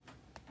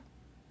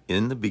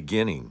In the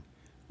beginning,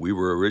 we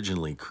were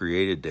originally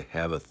created to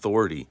have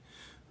authority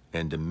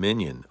and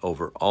dominion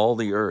over all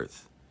the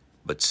earth,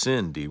 but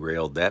sin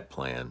derailed that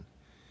plan.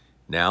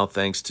 Now,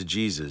 thanks to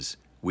Jesus,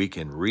 we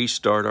can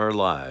restart our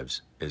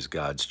lives as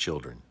God's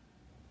children.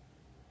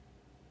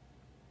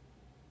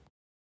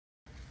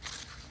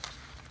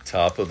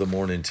 Top of the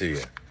morning to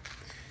you.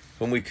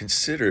 When we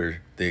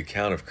consider the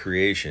account of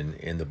creation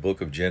in the book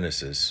of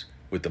Genesis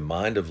with the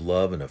mind of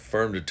love and a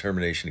firm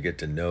determination to get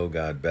to know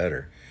God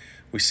better,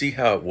 we see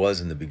how it was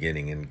in the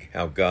beginning and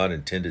how God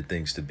intended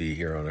things to be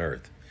here on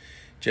earth.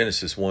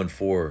 Genesis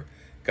 1:4,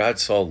 God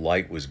saw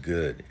light was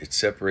good. It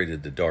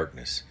separated the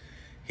darkness.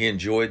 He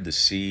enjoyed the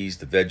seas,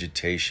 the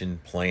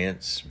vegetation,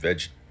 plants,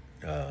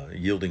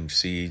 yielding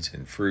seeds,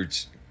 and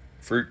fruit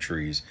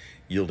trees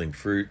yielding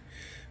fruit,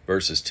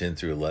 verses 10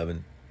 through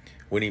 11.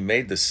 When he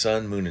made the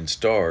sun, moon, and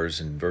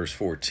stars, in verse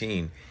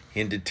 14, he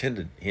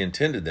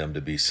intended them to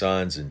be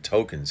signs and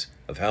tokens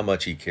of how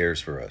much he cares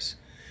for us.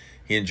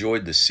 He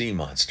enjoyed the sea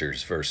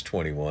monsters, verse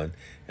 21,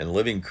 and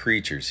living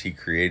creatures he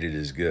created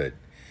as good.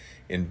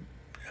 In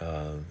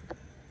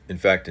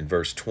fact, in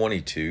verse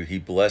 22, he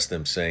blessed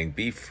them, saying,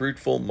 "Be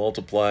fruitful,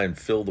 multiply, and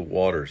fill the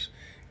waters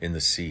in the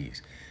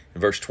seas."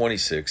 In verse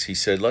 26, he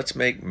said, "Let's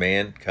make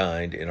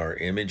mankind in our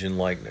image and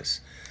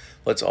likeness.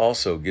 Let's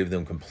also give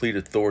them complete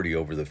authority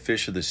over the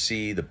fish of the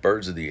sea, the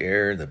birds of the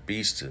air, the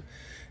beasts,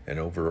 and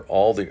over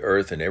all the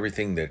earth and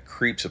everything that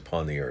creeps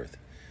upon the earth."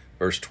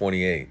 Verse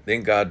 28,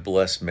 then God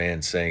blessed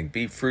man, saying,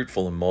 "Be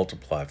fruitful and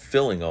multiply,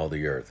 filling all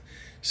the earth,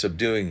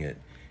 subduing it,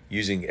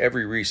 using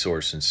every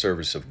resource in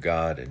service of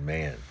God and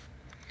man.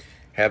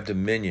 Have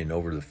dominion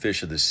over the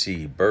fish of the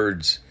sea,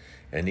 birds,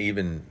 and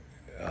even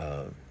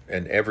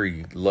and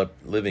every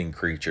living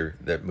creature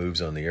that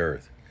moves on the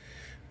earth."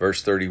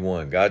 Verse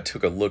 31, God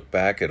took a look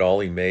back at all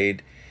he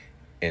made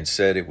and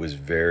said it was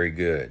very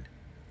good.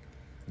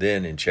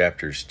 Then in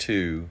chapter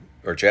 2,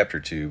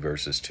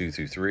 verses 2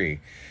 through 3,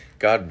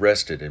 God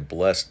rested and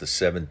blessed the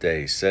seventh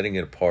day, setting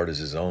it apart as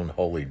his own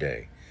holy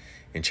day.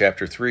 In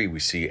chapter 3,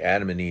 we see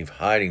Adam and Eve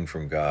hiding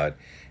from God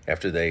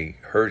after they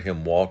heard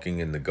him walking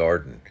in the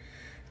garden.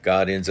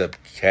 God ends up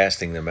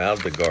casting them out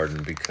of the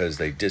garden because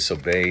they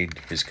disobeyed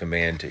his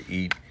command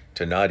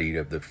to not eat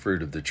of the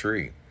fruit of the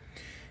tree.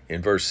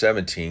 In verse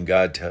 17,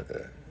 God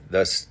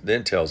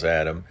then tells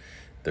Adam,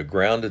 "The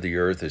ground of the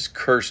earth is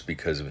cursed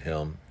because of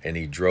him," and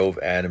he drove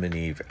Adam and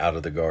Eve out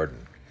of the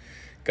garden.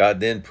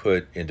 God then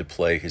put into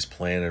play his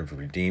plan of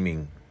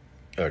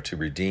to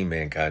redeem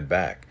mankind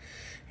back.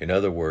 In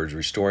other words,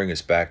 restoring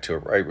us back to a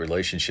right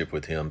relationship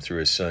with him through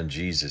his son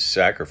Jesus'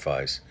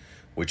 sacrifice,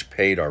 which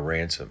paid our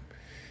ransom.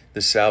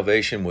 This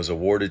salvation was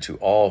awarded to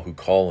all who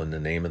call in the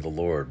name of the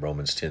Lord,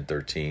 Romans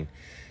 10:13.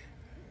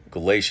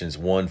 Galatians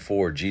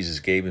 1:4, Jesus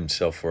gave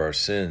himself for our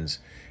sins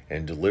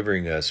and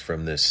delivering us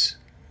from this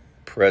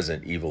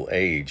present evil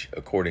age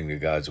according to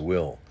God's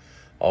will.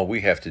 All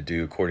we have to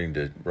do, according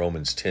to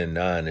Romans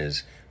 10:9,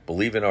 is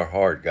believe in our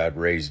heart God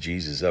raised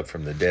Jesus up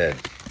from the dead,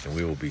 and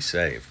we will be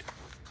saved.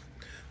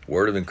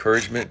 Word of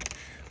encouragement: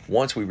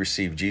 once we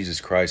receive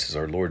Jesus Christ as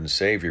our Lord and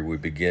Savior, we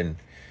begin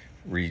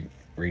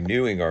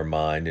renewing our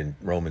mind in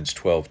Romans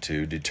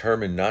 12:2,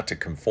 determined not to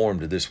conform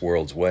to this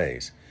world's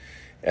ways.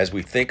 As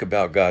we think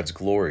about God's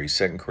glory,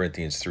 2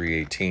 Corinthians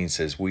 3:18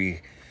 says we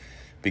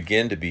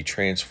begin to be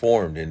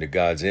transformed into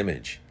God's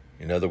image.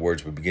 In other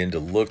words, we begin to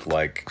look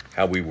like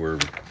how we were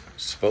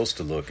supposed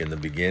to look in the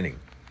beginning,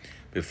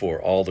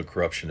 before all the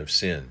corruption of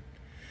sin,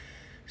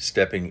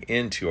 stepping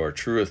into our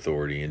true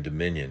authority and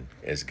dominion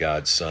as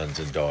God's sons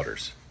and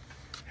daughters.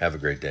 Have a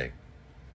great day.